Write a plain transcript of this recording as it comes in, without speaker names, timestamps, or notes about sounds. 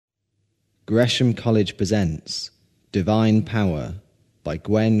Gresham College presents Divine Power by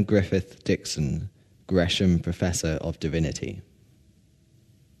Gwen Griffith Dixon, Gresham Professor of Divinity.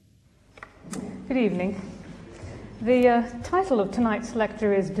 Good evening. The title of tonight's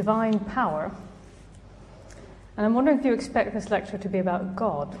lecture is Divine Power, and I'm wondering if you expect this lecture to be about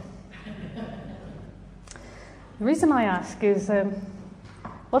God. The reason I ask is,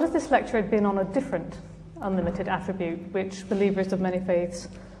 what if this lecture had been on a different unlimited attribute which believers of many faiths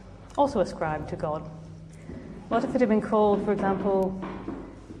also ascribe to God? What if it had been called, for example,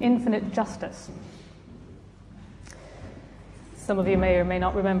 infinite justice? Some of you may or may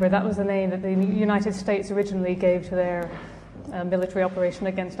not remember that was the name that the United States originally gave to their military operation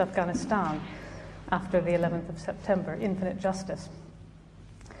against Afghanistan after the 11th of September, infinite justice.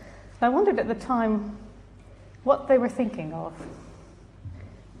 I wondered at the time what they were thinking of,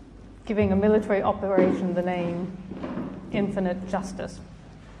 giving a military operation the name infinite justice.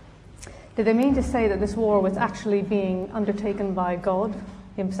 Did they mean to say that this war was actually being undertaken by God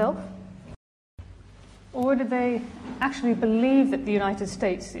himself? Or did they actually believe that the United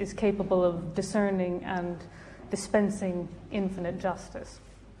States is capable of discerning and dispensing infinite justice?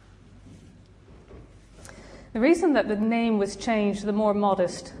 The reason that the name was changed to the more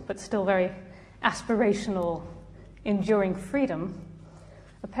modest, but still very aspirational, enduring freedom,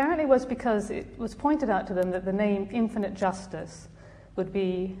 apparently was because it was pointed out to them that the name infinite justice would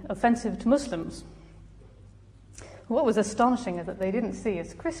be offensive to Muslims. What was astonishing is that they didn't see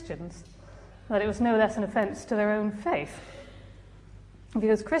as Christians that it was no less an offense to their own faith.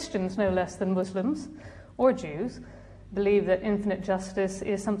 Because Christians, no less than Muslims or Jews, believe that infinite justice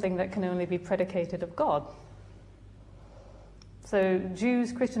is something that can only be predicated of God. So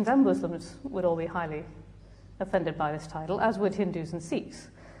Jews, Christians, and Muslims would all be highly offended by this title, as would Hindus and Sikhs.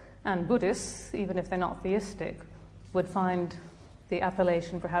 And Buddhists, even if they're not theistic, would find the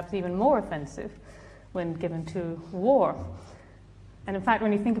appellation perhaps even more offensive when given to war. And in fact,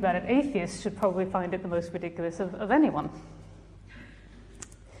 when you think about it, atheists should probably find it the most ridiculous of anyone.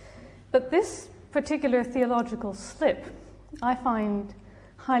 But this particular theological slip I find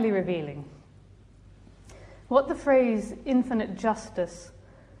highly revealing. What the phrase infinite justice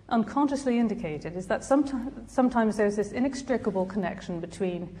unconsciously indicated is that sometimes there's this inextricable connection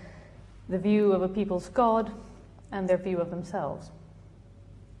between the view of a people's God and their view of themselves.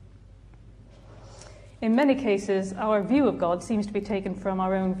 In many cases, our view of God seems to be taken from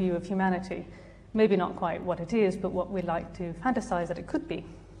our own view of humanity. Maybe not quite what it is, but what we like to fantasize that it could be.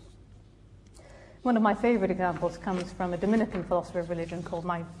 One of my favorite examples comes from a Dominican philosopher of religion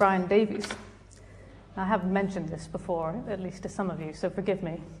called Brian Davies. I have mentioned this before, at least to some of you, so forgive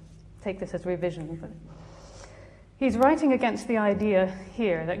me. Take this as revision. But he's writing against the idea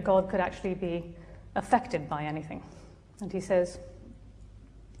here that God could actually be affected by anything. And he says,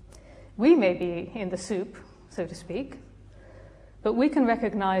 we may be in the soup, so to speak, but we can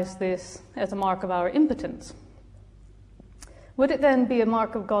recognize this as a mark of our impotence. Would it then be a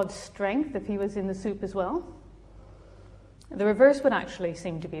mark of God's strength if he was in the soup as well? The reverse would actually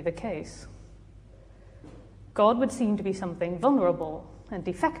seem to be the case. God would seem to be something vulnerable and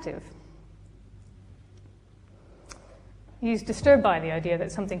defective. He's disturbed by the idea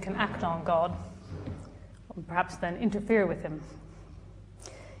that something can act on God, or perhaps then interfere with him.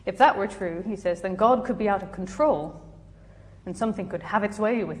 If that were true, he says, then God could be out of control, and something could have its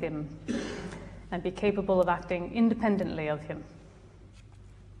way with him and be capable of acting independently of him.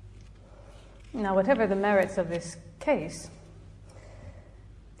 Now, whatever the merits of this case,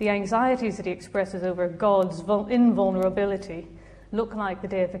 the anxieties that he expresses over God's invulnerability look like the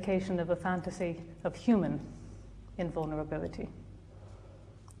deification of a fantasy of human invulnerability.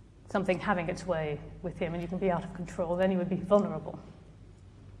 Something having its way with him, and you can be out of control, then you would be vulnerable.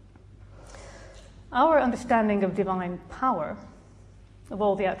 Our understanding of divine power, of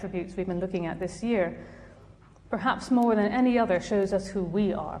all the attributes we've been looking at this year, perhaps more than any other shows us who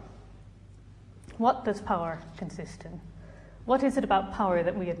we are. What does power consist in? What is it about power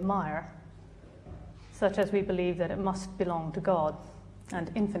that we admire, such as we believe that it must belong to God,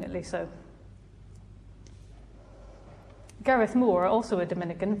 and infinitely so? Gareth Moore, also a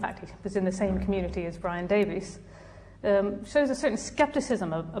Dominican, in fact he was in the same community as Brian Davies, shows a certain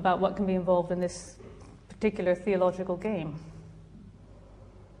skepticism about what can be involved in this particular theological game.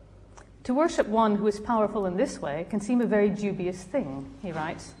 To worship one who is powerful in this way can seem a very dubious thing, he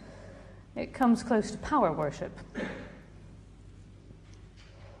writes. It comes close to power worship.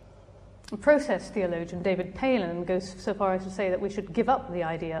 A process theologian, David Palin, goes so far as to say that we should give up the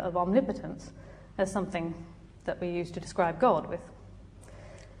idea of omnipotence as something that we use to describe God with.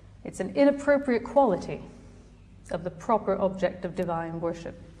 It's an inappropriate quality of the proper object of divine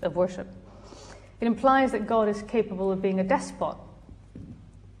worship, It implies that God is capable of being a despot,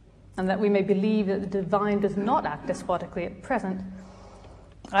 and that we may believe that the divine does not act despotically at present,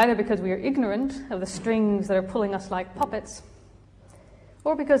 either because we are ignorant of the strings that are pulling us like puppets,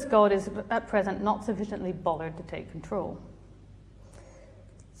 or because God is at present not sufficiently bothered to take control.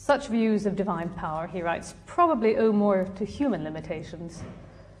 Such views of divine power, he writes, probably owe more to human limitations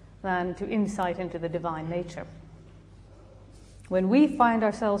than to insight into the divine nature. When we find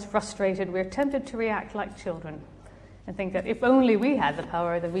ourselves frustrated, we're tempted to react like children and think that if only we had the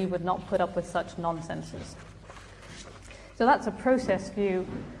power, then we would not put up with such nonsenses. So that's a process view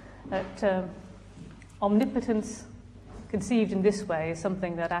that omnipotence conceived in this way is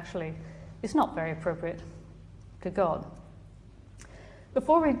something that actually is not very appropriate to God.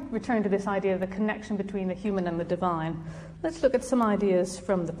 Before we return to this idea of the connection between the human and the divine, let's look at some ideas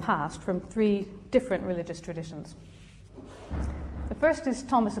from the past, from 3 different religious traditions. The first is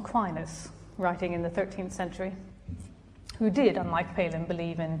Thomas Aquinas, writing in the 13th century, who did, unlike Palin,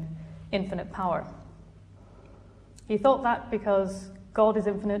 believe in infinite power. He thought that because God is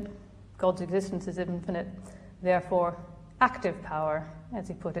infinite, God's existence is infinite, therefore active power, as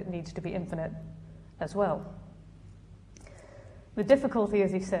he put it, needs to be infinite as well. The difficulty,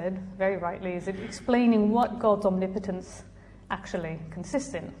 as he said, very rightly, is explaining what God's omnipotence actually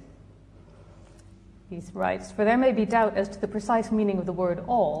consists in. He writes, "For there may be doubt as to the precise meaning of the word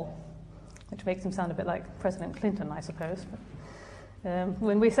all," which makes him sound a bit like President Clinton, I suppose.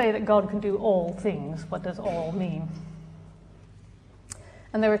 When we say that God can do all things, what does all mean?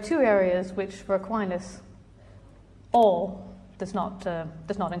 And there are 2 areas which, for Aquinas, all does not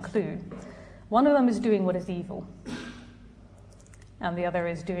include. One of them is doing what is evil, and the other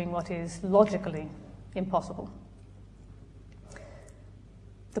is doing what is logically impossible.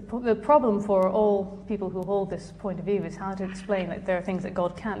 The problem for all people who hold this point of view is how to explain that there are things that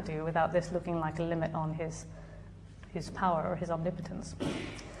God can't do without this looking like a limit on his power or his omnipotence.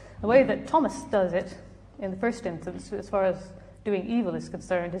 The way that Thomas does it, in the first instance, as far as doing evil is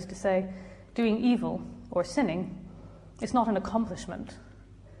concerned, is to say doing evil or sinning is not an accomplishment,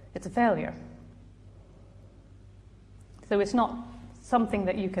 it's a failure. So it's not something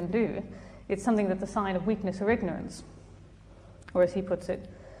that you can do, it's something that's a sign of weakness or ignorance. Or as he puts it,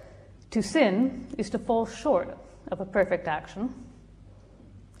 to sin is to fall short of a perfect action.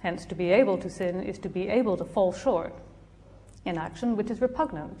 Hence, to be able to sin is to be able to fall short in action which is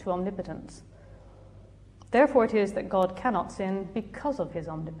repugnant to omnipotence. Therefore it is that God cannot sin because of his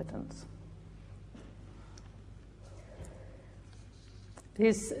omnipotence.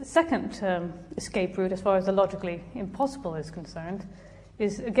 His second escape route, as far as the logically impossible is concerned,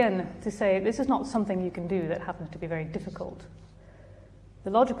 is again to say this is not something you can do that happens to be very difficult. The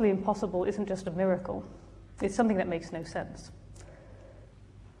logically impossible isn't just a miracle, it's something that makes no sense.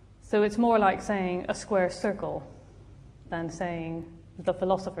 So it's more like saying a square circle than saying the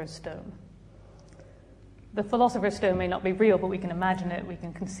philosopher's stone. The philosopher's stone may not be real, but we can imagine it, we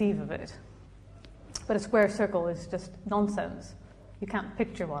can conceive of it. But a square circle is just nonsense. You can't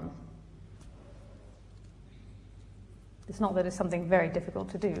picture one. It's not that it's something very difficult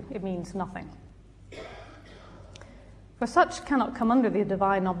to do. It means nothing. For such cannot come under the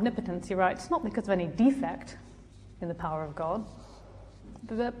divine omnipotence, he writes, not because of any defect in the power of God,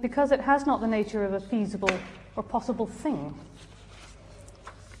 but because it has not the nature of a feasible or possible thing.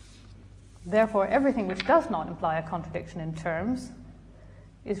 Therefore, everything which does not imply a contradiction in terms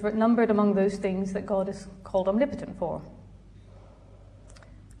is numbered among those things that God is called omnipotent for.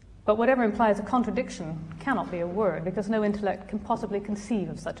 But whatever implies a contradiction cannot be a word, because no intellect can possibly conceive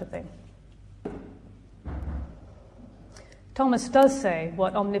of such a thing. Thomas does say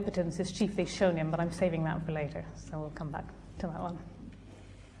what omnipotence is chiefly shown in, but I'm saving that for later, so we'll come back to that one.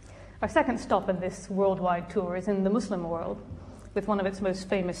 Our second stop in this worldwide tour is in the Muslim world, with one of its most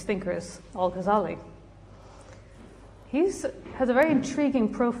famous thinkers, Al-Ghazali. He has a very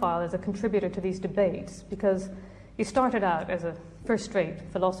intriguing profile as a contributor to these debates, because he started out as a first-rate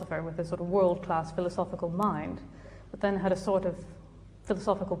philosopher with a sort of world-class philosophical mind, but then had a sort of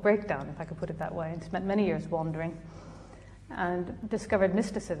philosophical breakdown, if I could put it that way, and spent many years wandering, and discovered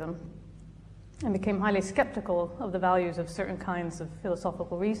mysticism, and became highly skeptical of the values of certain kinds of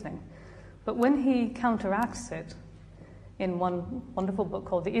philosophical reasoning. But when he counteracts it in one wonderful book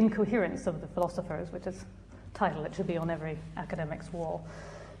called The Incoherence of the Philosophers, which is a title that should be on every academic's wall,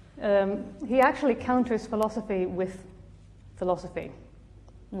 he actually counters philosophy with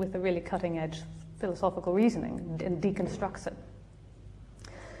a really cutting-edge philosophical reasoning, and deconstructs it.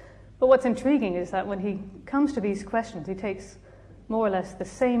 But what's intriguing is that when he comes to these questions, he takes more or less the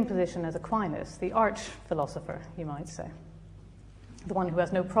same position as Aquinas, the arch-philosopher, you might say. the one who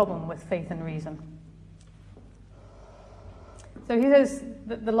has no problem with faith and reason. So he says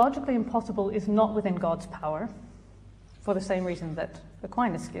that the logically impossible is not within God's power, for the same reason that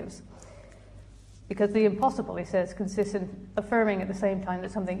Aquinas gives. Because the impossible, he says, consists in affirming at the same time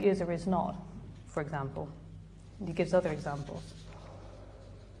that something is or is not, for example. And he gives other examples.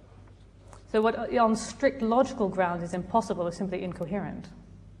 So what on strict logical grounds is impossible is simply incoherent.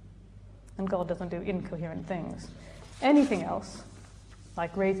 And God doesn't do incoherent things. Anything else,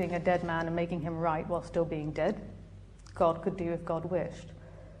 like raising a dead man and making him right while still being dead, God could do if God wished.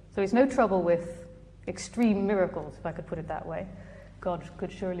 So he's no trouble with extreme miracles, if I could put it that way. God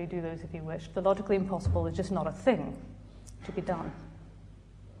could surely do those if he wished. The logically impossible is just not a thing to be done.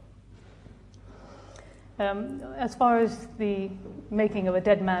 As far as the making of a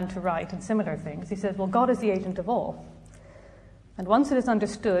dead man to right and similar things, he says, well, God is the agent of all. And once it is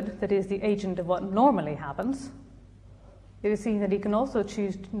understood that he is the agent of what normally happens, it is seen that he can also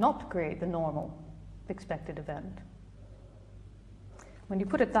choose not to create the normal, expected event. When you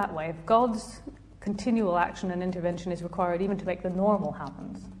put it that way, if God's continual action and intervention is required even to make the normal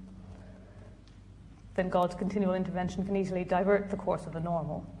happen, then God's continual intervention can easily divert the course of the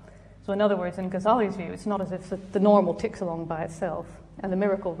normal. So in other words, in Ghazali's view, it's not as if the normal ticks along by itself and the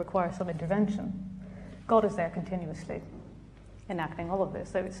miracle requires some intervention. God is there continuously enacting all of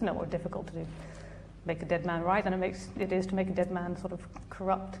this, so it's no more difficult to make a dead man right than it is to make a dead man sort of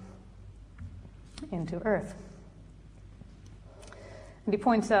corrupt into earth. And he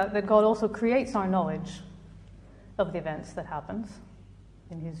points out that God also creates our knowledge of the events that happens,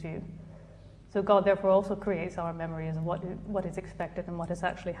 in his view. So God therefore also creates our memories of what is expected and what has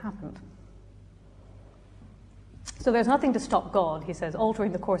actually happened. So there's nothing to stop God, he says,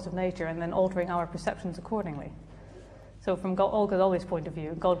 altering the course of nature and then altering our perceptions accordingly. So from Al-Ghazali's point of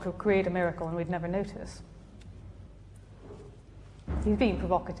view, God could create a miracle and we'd never notice. He's being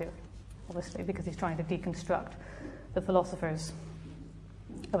provocative, obviously, because he's trying to deconstruct the philosophers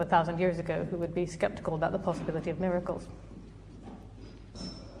of 1,000 years ago who would be skeptical about the possibility of miracles.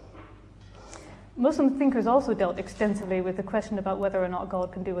 Muslim thinkers also dealt extensively with the question about whether or not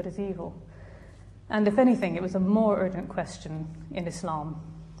God can do what is evil. And if anything, it was a more urgent question in Islam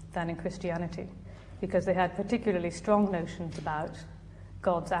than in Christianity, because they had particularly strong notions about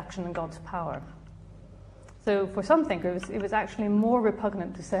God's action and God's power. So for some thinkers, it was actually more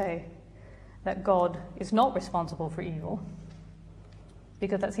repugnant to say that God is not responsible for evil,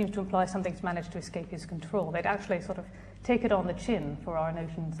 because that seems to imply something's managed to escape his control. They'd actually sort of take it on the chin for our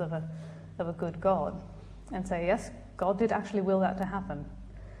notions of a good God and say, yes, God did actually will that to happen.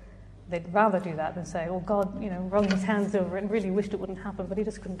 They'd rather do that than say, well, God, wrung his hands over it and really wished it wouldn't happen, but he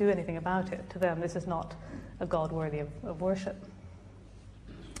just couldn't do anything about it. To them, this is not a God worthy of worship.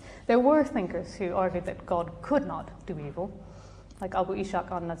 There were thinkers who argued that God could not do evil, like Abu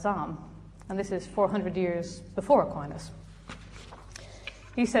Ishaq al-Nazam, and this is 400 years before Aquinas.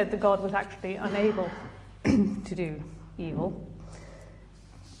 He said that God was actually unable to do evil.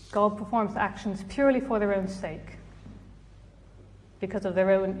 God performs actions purely for their own sake, because of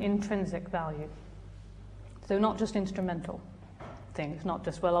their own intrinsic value. So not just instrumental things, not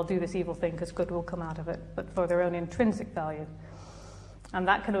just, well, I'll do this evil thing because good will come out of it, but for their own intrinsic value. And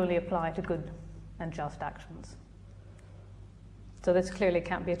that can only apply to good and just actions. So this clearly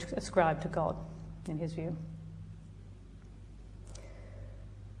can't be ascribed to God, in his view.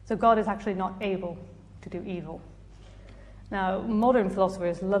 So God is actually not able to do evil. Now, modern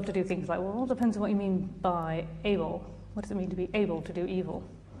philosophers love to do things like, well, it all depends on what you mean by able. What does it mean to be able to do evil?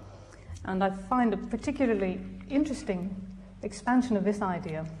 And I find a particularly interesting expansion of this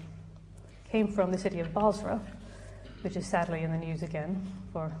idea came from the city of Basra, which is sadly in the news again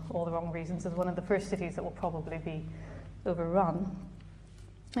for all the wrong reasons, as one of the first cities that will probably be overrun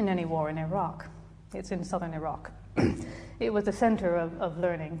in any war in Iraq. It's in southern Iraq. It was a center of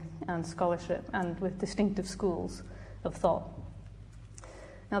learning and scholarship, and with distinctive schools of thought.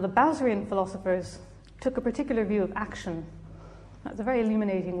 Now, the Basrian philosophers took a particular view of action. That's a very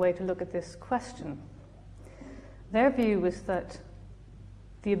illuminating way to look at this question. Their view was that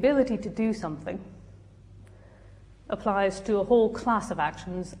the ability to do something applies to a whole class of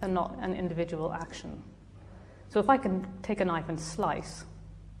actions and not an individual action. So if I can take a knife and slice,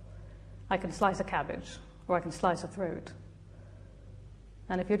 I can slice a cabbage, or I can slice a throat.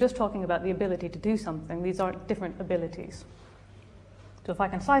 And if you're just talking about the ability to do something, these aren't different abilities. So if I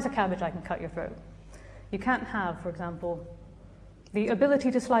can slice a cabbage, I can cut your throat. You can't have, for example, the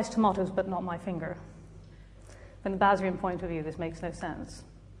ability to slice tomatoes but not my finger. From the Basrian point of view, this makes no sense.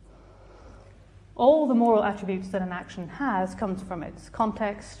 All the moral attributes that an action has comes from its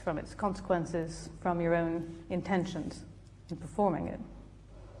context, from its consequences, from your own intentions in performing it.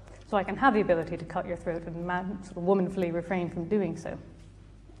 So I can have the ability to cut your throat and sort of womanfully refrain from doing so.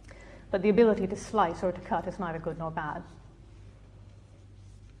 But the ability to slice or to cut is neither good nor bad.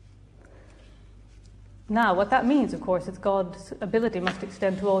 Now, what that means, of course, is God's ability must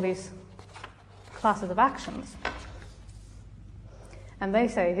extend to all these classes of actions. And they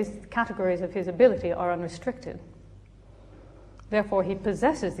say his categories of his ability are unrestricted. Therefore, he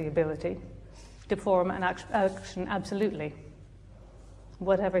possesses the ability to perform an action absolutely,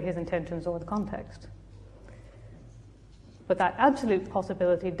 whatever his intentions or the context. But that absolute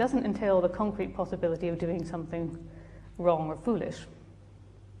possibility doesn't entail the concrete possibility of doing something wrong or foolish.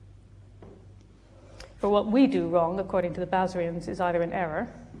 For what we do wrong, according to the Basrians, is either an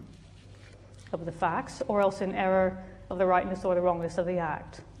error of the facts or else an error of the rightness or the wrongness of the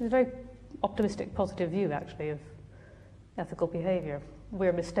act. It's a very optimistic, positive view, actually, of ethical behavior.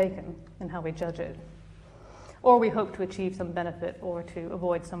 We're mistaken in how we judge it. Or we hope to achieve some benefit or to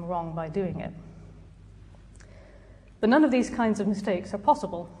avoid some wrong by doing it. But none of these kinds of mistakes are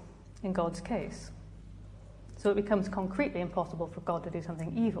possible in God's case. So it becomes concretely impossible for God to do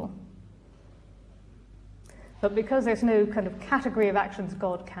something evil. But because there's no kind of category of actions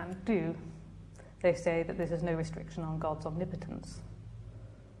God can't do, they say that this is no restriction on God's omnipotence.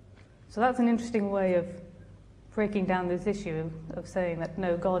 So that's an interesting way of breaking down this issue of saying that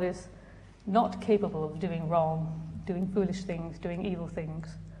no, God is not capable of doing wrong, doing foolish things, doing evil things,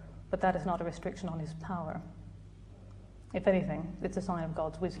 but that is not a restriction on his power. If anything, it's a sign of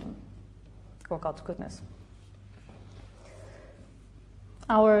God's wisdom or God's goodness.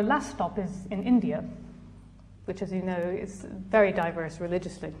 Our last stop is in India, which, as you know, is very diverse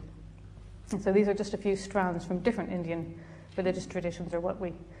religiously. And so these are just a few strands from different Indian religious traditions, or what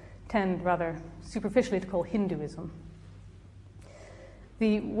we tend rather superficially to call Hinduism.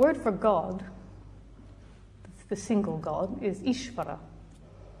 The word for God, the single God, is Ishvara.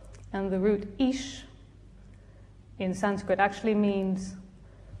 And the root Ish in Sanskrit actually means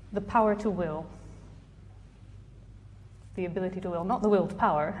the power to will. The ability to will, not the will to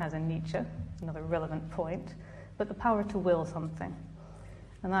power, as in Nietzsche, another relevant point, but the power to will something.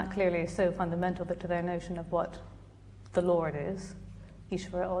 And that clearly is so fundamental to their notion of what the Lord is.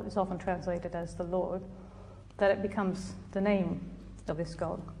 Ishvara is often translated as the Lord, that it becomes the name of this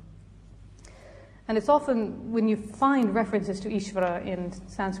God. And it's often, when you find references to Ishvara in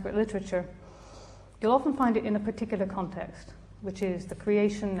Sanskrit literature, you'll often find it in a particular context, which is the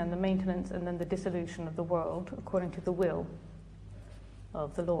creation and the maintenance and then the dissolution of the world according to the will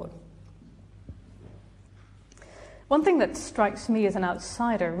of the Lord. One thing that strikes me as an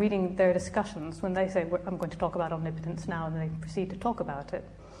outsider reading their discussions when they say, I'm going to talk about omnipotence now, and they proceed to talk about it,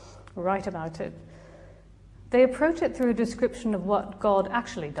 write about it, they approach it through a description of what God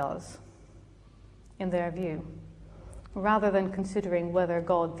actually does, in their view, rather than considering whether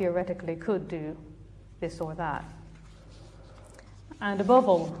God theoretically could do this or that. And above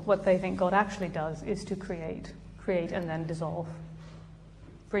all, what they think God actually does is to create and then dissolve,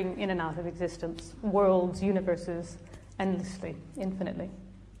 bring in and out of existence worlds, universes, endlessly, infinitely.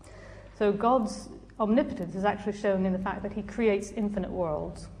 So God's omnipotence is actually shown in the fact that he creates infinite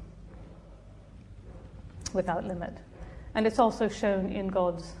worlds without limit. And it's also shown in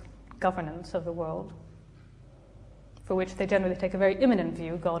God's governance of the world, for which they generally take a very immanent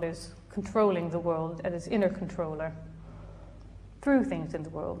view. God is controlling the world as his inner controller through things in the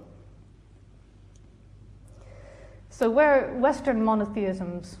world. So where Western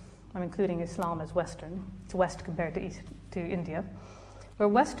monotheisms, I'm including Islam as Western, it's West compared to India, where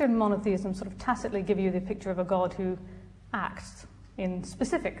Western monotheisms sort of tacitly give you the picture of a God who acts in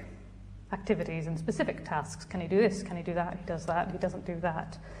specific activities and specific tasks. Can he do this? Can he do that? He does that. He doesn't do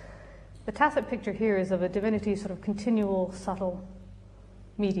that. The tacit picture here is of a divinity sort of continual, subtle,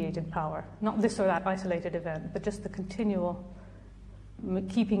 mediated power. Not this or that isolated event, but just the continual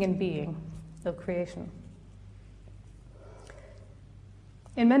keeping in being of creation.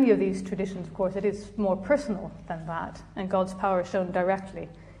 In many of these traditions, of course, it is more personal than that, and God's power is shown directly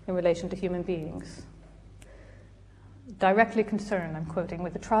in relation to human beings. Directly concerned, I'm quoting,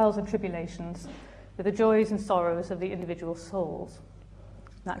 with the trials and tribulations, with the joys and sorrows of the individual souls.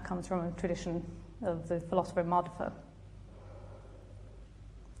 That comes from a tradition of the philosopher Madhva.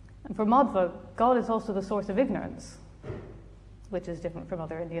 And for Madhva, God is also the source of ignorance, which is different from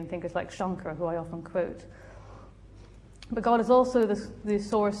other Indian thinkers like Shankara, who I often quote. But God is also the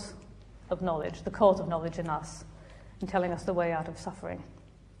source of knowledge, the cause of knowledge in us, in telling us the way out of suffering.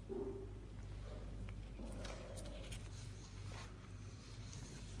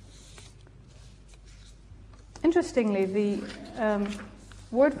 Interestingly, the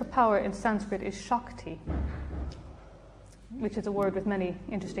word for power in Sanskrit is Shakti. which is a word with many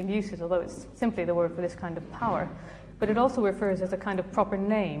interesting uses, although it's simply the word for this kind of power, but it also refers as a kind of proper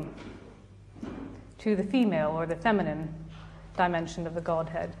name to the female or the feminine dimension of the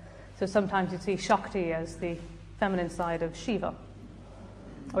Godhead. So sometimes you see Shakti as the feminine side of Shiva,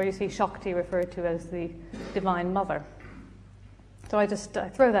 or you see Shakti referred to as the Divine Mother. So I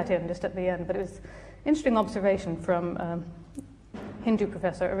throw that in just at the end, but it was an interesting observation from Hindu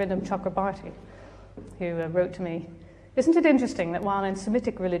professor Arindam Chakrabarti, who wrote to me, "Isn't it interesting that while in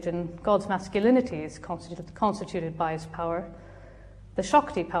Semitic religion God's masculinity is constituted by his power, the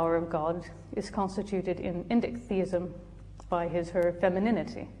Shakti power of God is constituted in Indic theism by her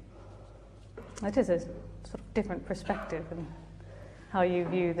femininity?" That is a sort of different perspective in how you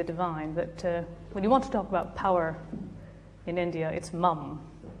view the divine, that when you want to talk about power in India, it's mum,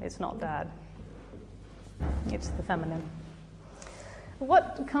 it's not dad. It's the feminine.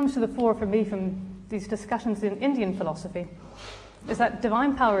 What comes to the fore for me from these discussions in Indian philosophy is that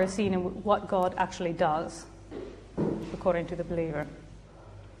divine power is seen in what God actually does, according to the believer.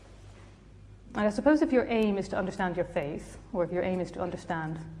 And I suppose if your aim is to understand your faith, or if your aim is to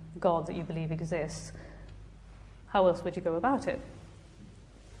understand God that you believe exists, how else would you go about it?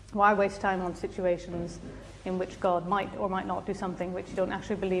 Why waste time on situations in which God might or might not do something which you don't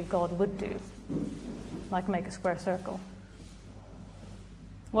actually believe God would do, like make a square circle?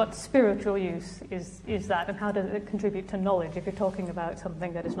 What spiritual use is that, and how does it contribute to knowledge if you're talking about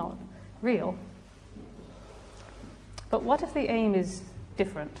something that is not real? But what if the aim is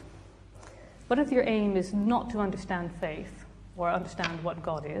different? What if your aim is not to understand faith or understand what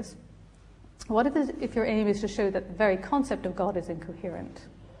God is? What if your aim is to show that the very concept of God is incoherent?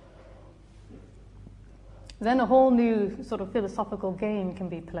 Then a whole new sort of philosophical game can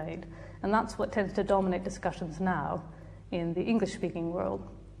be played, and that's what tends to dominate discussions now in the English-speaking world.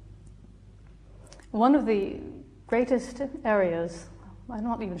 One of the greatest areas, I'm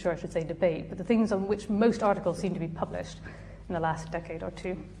not even sure I should say debate, but the things on which most articles seem to be published in the last decade or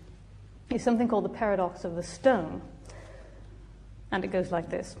two, is something called the paradox of the stone. And it goes like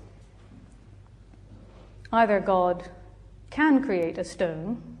this. Either God can create a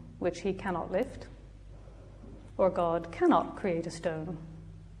stone which he cannot lift, or God cannot create a stone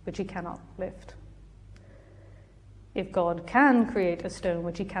which he cannot lift. If God can create a stone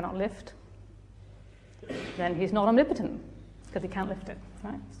which he cannot lift, then he's not omnipotent, because he can't lift it,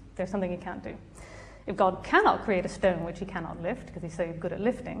 right? There's something he can't do. If God cannot create a stone which he cannot lift, because he's so good at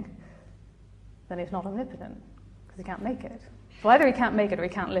lifting, then he's not omnipotent, because he can't make it. So either he can't make it or he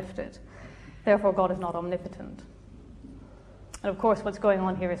can't lift it. Therefore, God is not omnipotent. And of course, what's going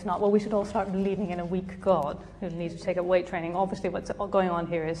on here is not, well, we should all start believing in a weak God who needs to take up weight training. Obviously, what's going on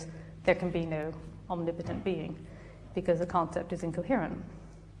here is there can be no omnipotent being, because the concept is incoherent.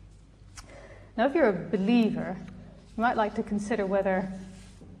 Now, if you're a believer, you might like to consider whether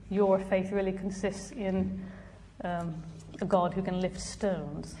your faith really consists in a God who can lift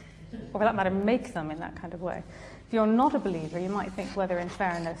stones, or for that matter, make them in that kind of way. If you're not a believer, you might think whether, in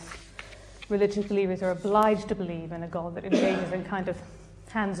fairness, religious believers are obliged to believe in a God that engages in kind of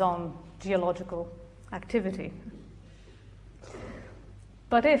hands-on geological activity.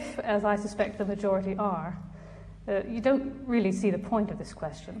 But if, as I suspect the majority are, you don't really see the point of this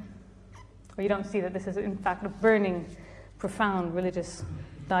question, or you don't see that this is in fact a burning, profound religious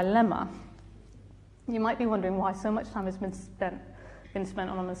dilemma, you might be wondering why so much time has been spent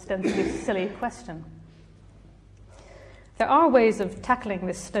on an ostensibly silly question. There are ways of tackling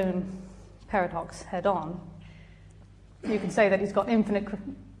this stone paradox head on. You can say that he's got infinite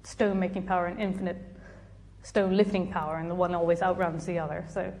stone making power and infinite stone lifting power, and the one always outruns the other,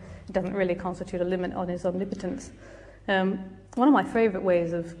 so it doesn't really constitute a limit on his omnipotence. One of my favorite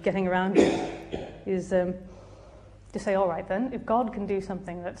ways of getting around it is to say, all right then, if God can do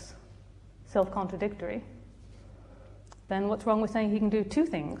something that's self-contradictory, then what's wrong with saying he can do two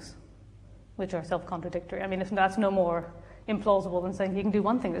things which are self-contradictory? I mean, that's no more implausible than saying he can do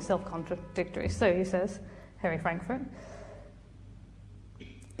one thing that's self-contradictory. So he says, Harry Frankfurt,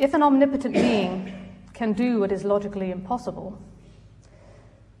 if an omnipotent being can do what is logically impossible,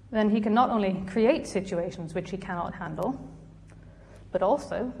 then he can not only create situations which he cannot handle, but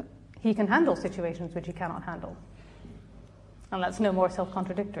also he can handle situations which he cannot handle. And that's no more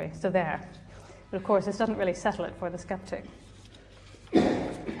self-contradictory. So there. But of course, this doesn't really settle it for the skeptic.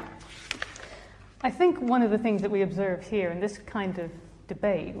 I think one of the things that we observe here in this kind of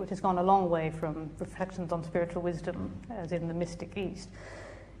debate, which has gone a long way from reflections on spiritual wisdom, as in the mystic East,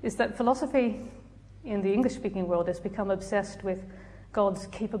 is that philosophy in the English-speaking world has become obsessed with God's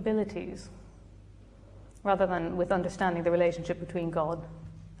capabilities, rather than with understanding the relationship between God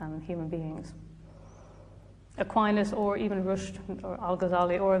and human beings. Aquinas or even Rushd or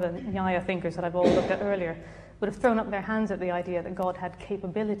Al-Ghazali or the Nyaya thinkers that I've all looked at earlier would have thrown up their hands at the idea that God had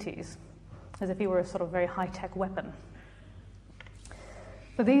capabilities, as if he were a sort of very high-tech weapon.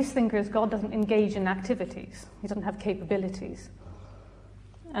 For these thinkers, God doesn't engage in activities. He doesn't have capabilities.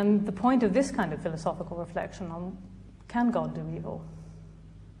 And the point of this kind of philosophical reflection on, can God do evil?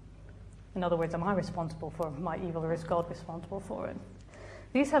 In other words, am I responsible for my evil, or is God responsible for it?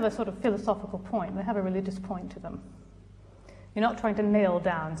 These have a sort of philosophical point. They have a religious point to them. You're not trying to nail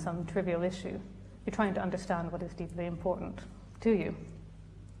down some trivial issue. You're trying to understand what is deeply important to you.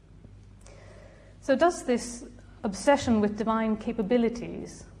 So does this obsession with divine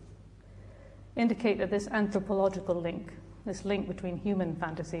capabilities indicate that this anthropological link, this link between human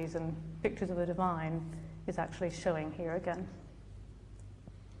fantasies and pictures of the divine, is actually showing here again?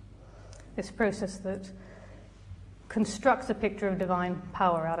 This process that constructs a picture of divine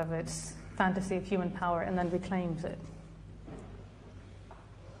power out of its fantasy of human power and then reclaims it.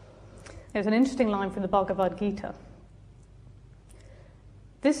 There's an interesting line from the Bhagavad Gita.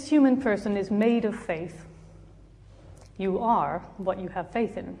 This human person is made of faith. You are what you have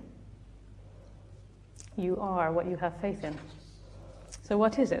faith in. You are what you have faith in. So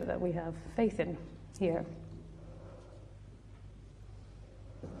what is it that we have faith in here?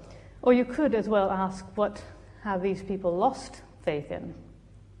 Or you could as well ask, what have these people lost faith in?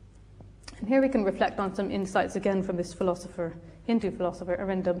 And here we can reflect on some insights again from this philosopher, Hindu philosopher,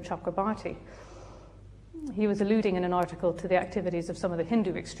 Arindam Chakrabarti. He was alluding in an article to the activities of some of the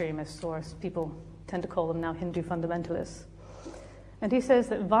Hindu extremists, or as people tend to call them now, Hindu fundamentalists. And he says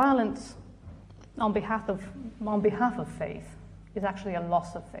that violence on behalf of faith is actually a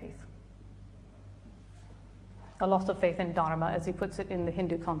loss of faith. A loss of faith in Dharma, as he puts it in the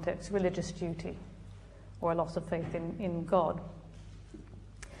Hindu context, religious duty, or a loss of faith in God.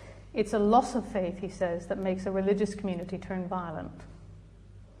 It's a loss of faith, he says, that makes a religious community turn violent.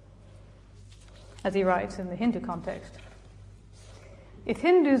 As he writes in the Hindu context, if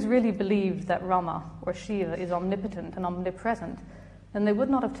Hindus really believed that Rama or Shiva is omnipotent and omnipresent, then they would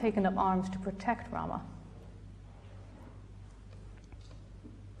not have taken up arms to protect Rama.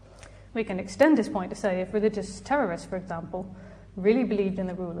 We can extend this point to say if religious terrorists, for example, really believed in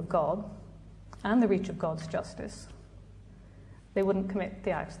the rule of God and the reach of God's justice, they wouldn't commit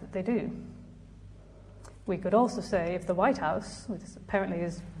the acts that they do. We could also say if the White House, which apparently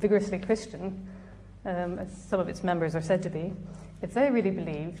is vigorously Christian, as some of its members are said to be, if they really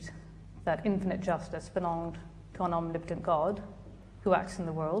believed that infinite justice belonged to an omnipotent God who acts in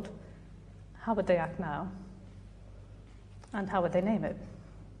the world, how would they act now? And how would they name it?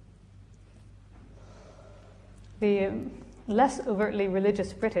 The less overtly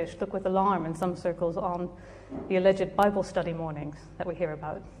religious British look with alarm in some circles on the alleged Bible study mornings that we hear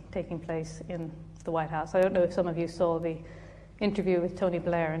about taking place in the White House. I don't know if some of you saw the interview with Tony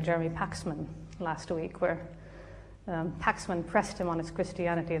Blair and Jeremy Paxman last week, where Paxman pressed him on his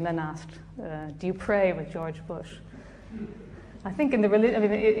Christianity and then asked, do you pray with George Bush? I think it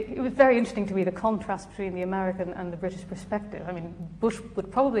was very interesting to me, the contrast between the American and the British perspective. I mean, Bush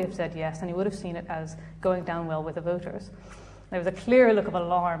would probably have said yes, and he would have seen it as going down well with the voters. There was a clear look of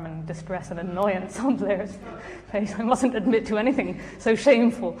alarm and distress and annoyance on Blair's face. I mustn't admit to anything so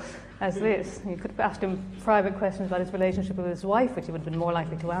shameful as this. You could have asked him private questions about his relationship with his wife, which he would have been more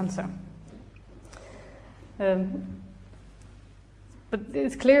likely to answer. But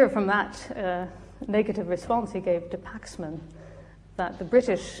it's clear from that negative response he gave to Paxman that the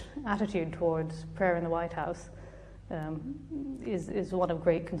British attitude towards prayer in the White House is one of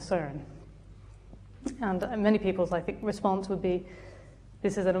great concern. And many people's, I think, response would be,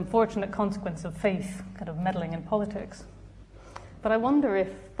 this is an unfortunate consequence of faith kind of meddling in politics. But I wonder if,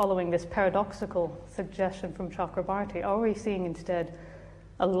 following this paradoxical suggestion from Chakrabarti, are we seeing instead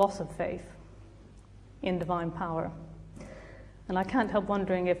a loss of faith in divine power? And I can't help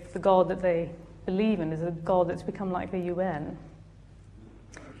wondering if the God that they believe in is a God that's become like the UN.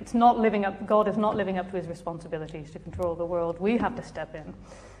 God is not living up to his responsibilities to control the world. We have to step in,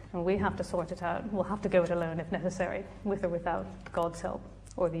 and we have to sort it out. We'll have to go it alone if necessary, with or without God's help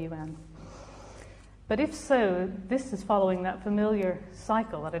or the UN. But if so, this is following that familiar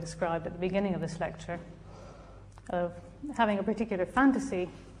cycle that I described at the beginning of this lecture of having a particular fantasy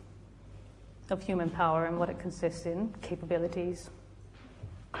of human power and what it consists in, capabilities,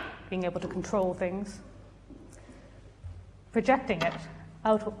 being able to control things, projecting it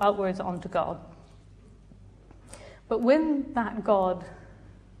outwards onto God. But when that God,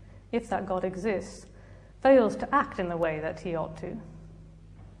 if that God exists, fails to act in the way that he ought to,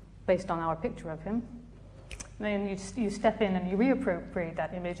 based on our picture of him, then you step in and you reappropriate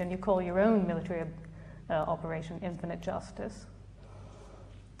that image and you call your own military Operation Infinite Justice,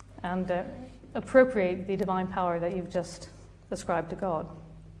 and appropriate the divine power that you've just ascribed to God.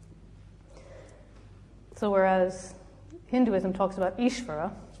 So whereas Hinduism talks about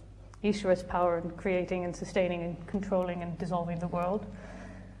Ishvara, Ishvara's power in creating and sustaining and controlling and dissolving the world,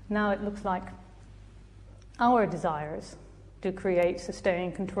 now it looks like our desires to create,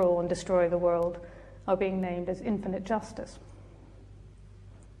 sustain, control, and destroy the world are being named as infinite justice.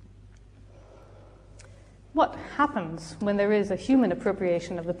 What happens when there is a human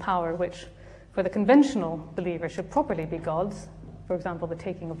appropriation of the power which, for the conventional believer, should properly be God's, for example, the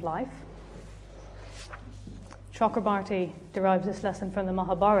taking of life? Chakrabarti derives this lesson from the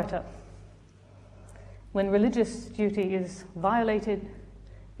Mahabharata. When religious duty is violated,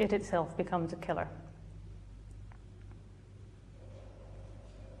 it itself becomes a killer.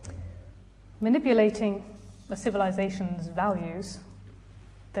 Manipulating a civilization's values,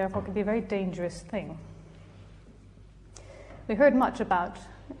 therefore, can be a very dangerous thing. We heard much about,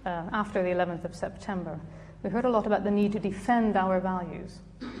 after the 11th of September, we heard a lot about the need to defend our values.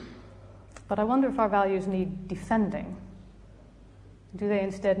 But I wonder if our values need defending. Do they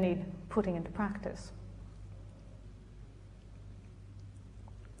instead need putting into practice?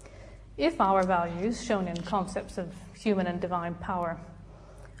 If our values, shown in concepts of human and divine power,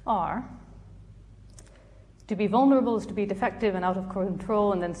 are to be vulnerable is to be defective and out of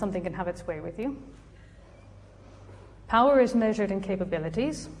control, and then something can have its way with you. Power is measured in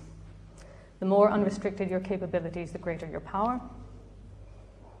capabilities. The more unrestricted your capabilities, the greater your power.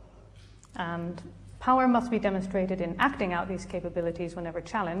 And power must be demonstrated in acting out these capabilities whenever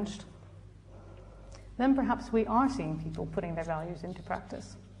challenged. Then perhaps we are seeing people putting their values into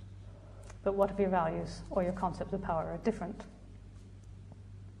practice. But what if your values or your concepts of power are different?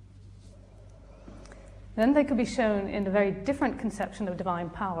 Then they could be shown in a very different conception of divine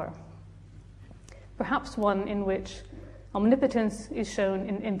power. Perhaps one in which omnipotence is shown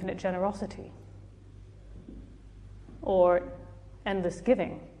in infinite generosity, or endless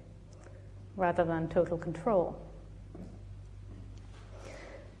giving, rather than total control.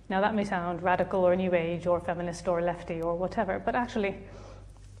 Now that may sound radical or new age or feminist or lefty or whatever, but actually,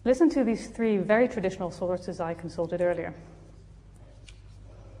 listen to these three very traditional sources I consulted earlier.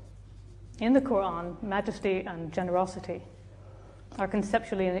 In the Quran, majesty and generosity are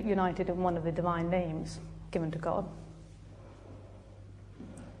conceptually united in one of the divine names given to God.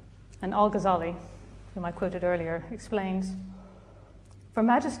 And Al-Ghazali, whom I quoted earlier, explains, "For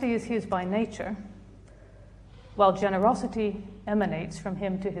majesty is his by nature, while generosity emanates from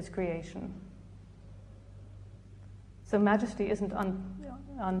him to his creation." So majesty isn't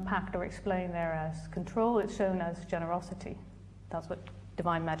unpacked or explained there as control, it's shown as generosity. That's what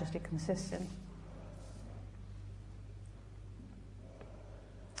divine majesty consists in.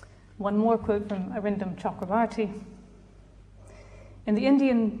 One more quote from Arindam Chakrabarti. In the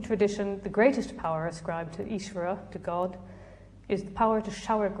Indian tradition, the greatest power ascribed to Ishvara, to God, is the power to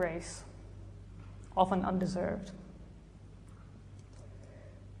shower grace, often undeserved.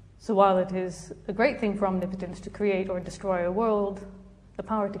 So while it is a great thing for omnipotence to create or destroy a world, the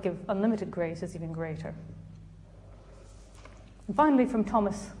power to give unlimited grace is even greater. And finally, from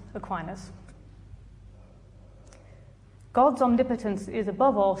Thomas Aquinas, God's omnipotence is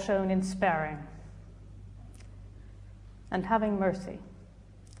above all shown in sparing and having mercy,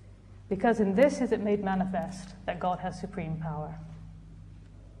 because in this is it made manifest that God has supreme power.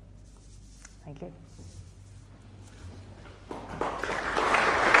 Thank you.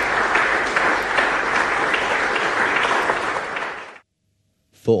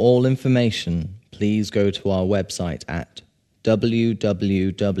 For all information, please go to our website at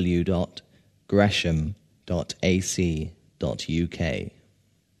www.gresham.ac.uk.